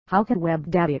How can Web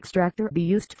Data Extractor be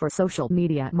used for social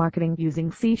media marketing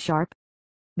using C#?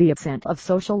 The ascent of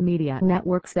social media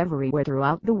networks everywhere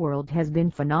throughout the world has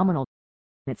been phenomenal.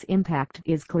 Its impact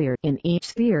is clear in each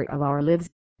sphere of our lives,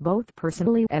 both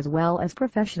personally as well as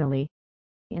professionally.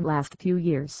 In last few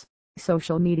years,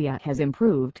 social media has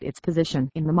improved its position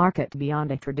in the market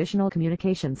beyond a traditional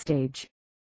communication stage.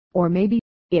 Or maybe,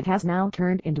 it has now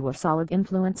turned into a solid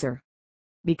influencer.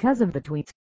 Because of the tweets,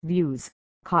 views,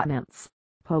 comments,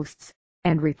 posts,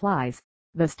 and replies,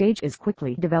 the stage is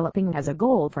quickly developing as a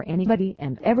goal for anybody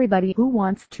and everybody who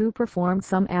wants to perform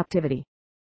some activity.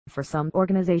 For some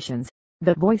organizations,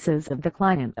 the voices of the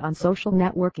client on social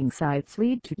networking sites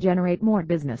lead to generate more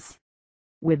business.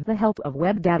 With the help of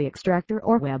Web Data Extractor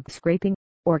or web scraping,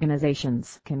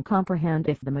 organizations can comprehend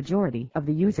if the majority of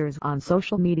the users on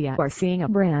social media are seeing a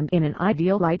brand in an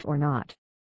ideal light or not.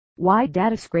 Why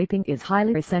data scraping is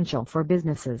highly essential for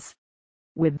businesses.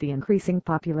 With the increasing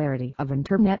popularity of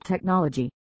Internet technology,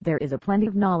 there is a plenty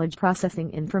of knowledge processing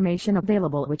information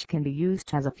available which can be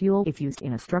used as a fuel if used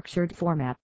in a structured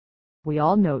format. We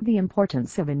all know the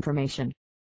importance of information.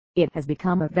 It has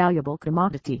become a valuable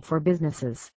commodity for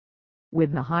businesses.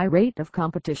 With the high rate of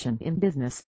competition in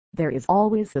business, there is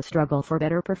always the struggle for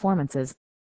better performances.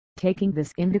 Taking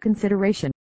this into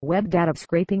consideration, web data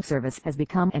scraping service has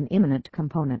become an imminent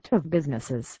component of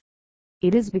businesses.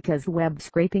 It is because web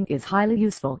scraping is highly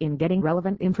useful in getting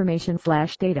relevant information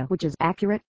data which is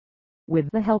accurate. With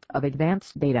the help of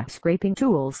advanced data scraping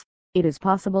tools, it is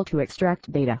possible to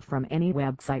extract data from any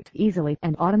website easily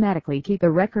and automatically keep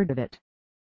a record of it.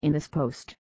 In this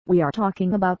post, we are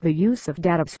talking about the use of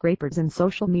data scrapers in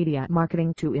social media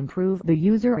marketing to improve the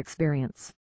user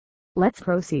experience. Let's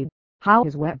proceed. How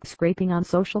is web scraping on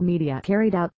social media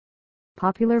carried out?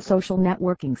 Popular social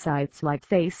networking sites like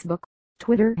Facebook,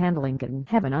 Twitter and LinkedIn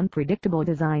have an unpredictable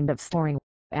design of storing,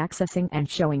 accessing and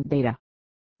showing data.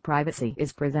 Privacy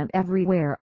is present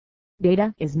everywhere.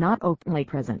 Data is not openly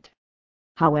present.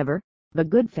 However, the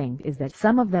good thing is that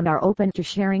some of them are open to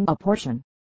sharing a portion.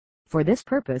 For this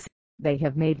purpose, they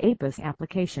have made APIs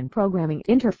application programming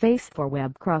interface for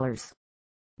web crawlers.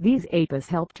 These APIs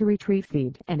help to retrieve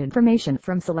feed and information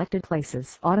from selected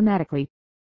places automatically.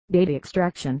 Data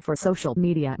extraction for social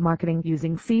media marketing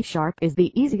using C# is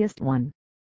the easiest one.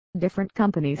 Different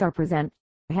companies are present,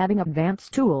 having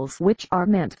advanced tools which are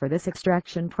meant for this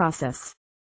extraction process.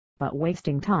 But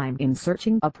wasting time in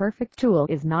searching a perfect tool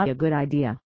is not a good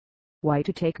idea. Why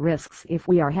to take risks if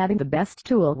we are having the best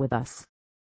tool with us?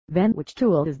 Then which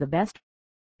tool is the best?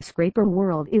 Scraper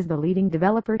World is the leading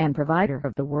developer and provider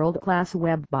of the world-class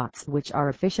web bots which are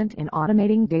efficient in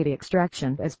automating data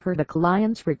extraction as per the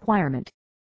client's requirement.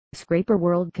 Scraper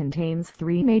World contains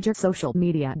 3 major social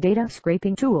media data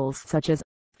scraping tools such as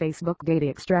Facebook Data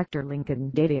Extractor,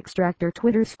 LinkedIn Data Extractor,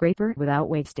 Twitter Scraper. Without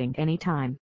wasting any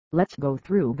time, let's go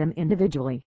through them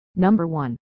individually. Number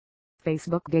 1.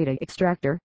 Facebook Data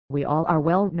Extractor. We all are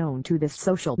well known to this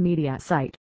social media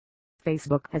site.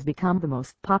 Facebook has become the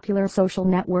most popular social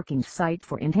networking site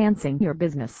for enhancing your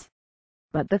business.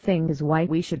 But the thing is, why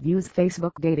we should use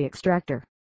Facebook Data Extractor?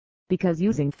 Because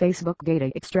using Facebook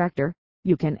Data Extractor,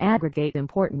 you can aggregate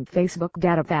important Facebook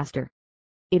data faster.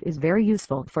 It is very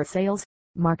useful for sales,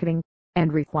 marketing,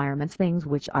 and requirements, things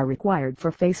which are required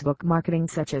for Facebook marketing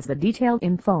such as the detailed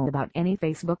info about any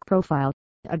Facebook profile,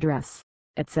 address,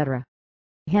 etc.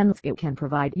 Hence it can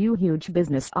provide you huge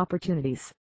business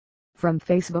opportunities. From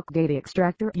Facebook Data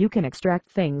Extractor you can extract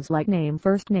things like name,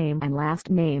 first name and last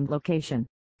name, location,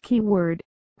 keyword,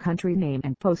 country name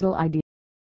and postal ID.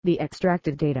 The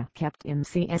extracted data kept in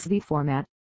CSV format.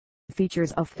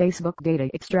 Features of Facebook Data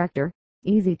Extractor: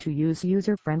 easy to use,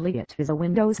 user-friendly. It is a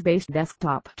Windows-based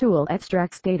desktop tool,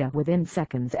 extracts data within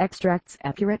seconds, extracts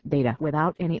accurate data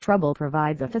without any trouble,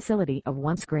 provides a facility of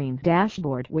one-screen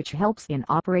dashboard which helps in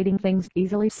operating things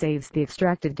easily, saves the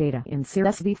extracted data in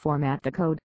CSV format. The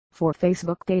code for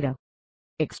Facebook Data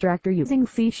Extractor using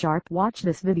C#. Watch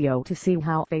this video to see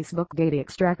how Facebook Data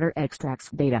Extractor extracts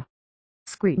data.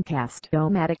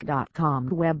 Screencast-o-matic.com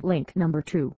web link. Number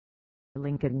 2.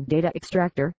 LinkedIn Data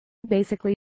Extractor.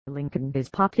 Basically, LinkedIn is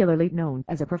popularly known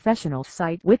as a professional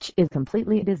site which is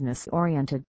completely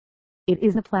business-oriented. It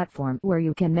is a platform where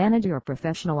you can manage your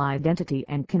professional identity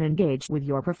and can engage with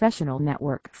your professional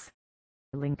networks.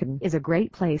 LinkedIn is a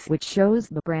great place which shows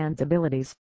the brand's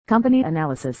abilities, company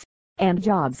analysis, and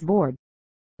jobs board.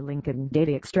 LinkedIn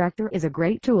Data Extractor is a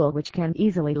great tool which can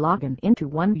easily log into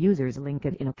one user's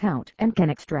LinkedIn account and can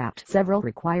extract several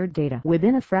required data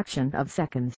within a fraction of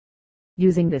seconds.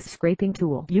 Using this scraping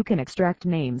tool you can extract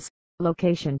names,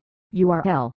 location,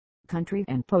 URL, country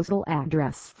and postal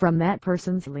address from that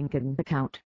person's LinkedIn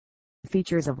account.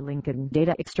 Features of LinkedIn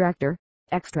Data Extractor: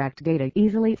 extract data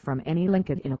easily from any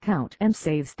LinkedIn account and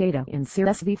saves data in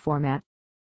CSV format.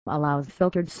 Allows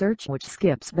filtered search which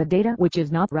skips the data which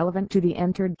is not relevant to the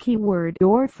entered keyword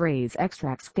or phrase.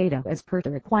 Extracts data as per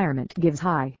the requirement. Gives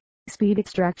high speed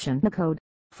extraction code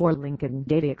for LinkedIn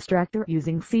Data Extractor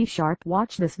using C#.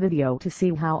 Watch this video to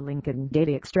see how LinkedIn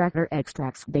Data Extractor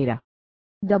extracts data.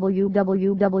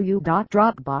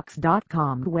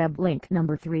 www.dropbox.com web link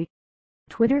number 3.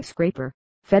 Twitter scraper,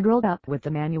 federal up with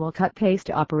the manual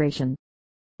cut-paste operation.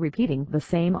 Repeating the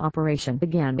same operation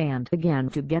again and again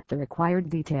to get the required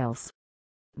details.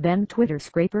 Then Twitter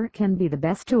scraper can be the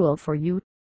best tool for you.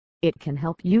 It can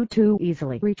help you to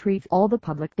easily retrieve all the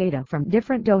public data from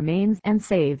different domains and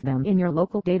save them in your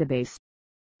local database.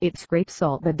 It scrapes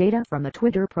all the data from the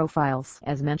Twitter profiles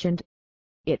as mentioned.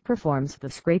 It performs the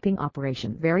scraping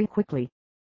operation very quickly.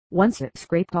 Once it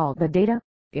scraped all the data,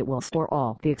 it will store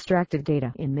all the extracted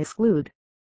data in this cloud.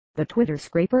 The Twitter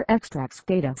scraper extracts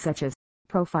data such as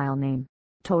profile name,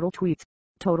 total tweets,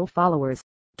 total followers,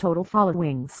 total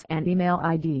followings and email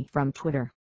ID from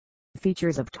Twitter.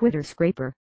 Features of Twitter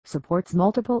scraper: supports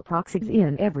multiple proxies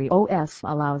in every OS,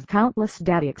 allows countless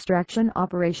data extraction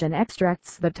operation,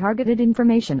 extracts the targeted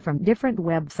information from different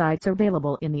websites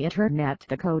available in the internet.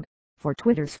 The code for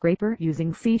Twitter scraper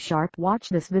using C#. Watch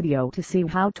this video to see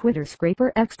how Twitter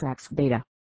scraper extracts data.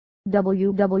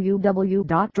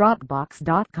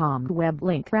 www.dropbox.com web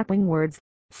link. Wrapping words.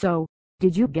 So,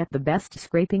 did you get the best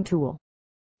scraping tool?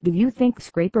 Do you think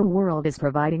Scraper World is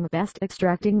providing the best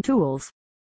extracting tools?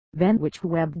 Then which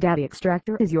web data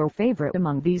extractor is your favorite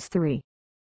among these three?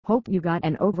 Hope you got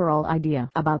an overall idea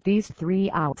about these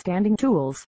three outstanding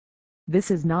tools.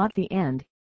 This is not the end.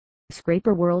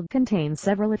 Scraper World contains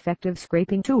several effective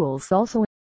scraping tools also.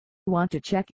 Want to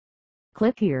check?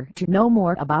 Click here to know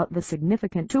more about the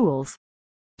significant tools.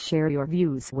 Share your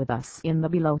views with us in the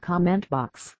below comment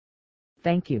box.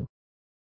 Thank you.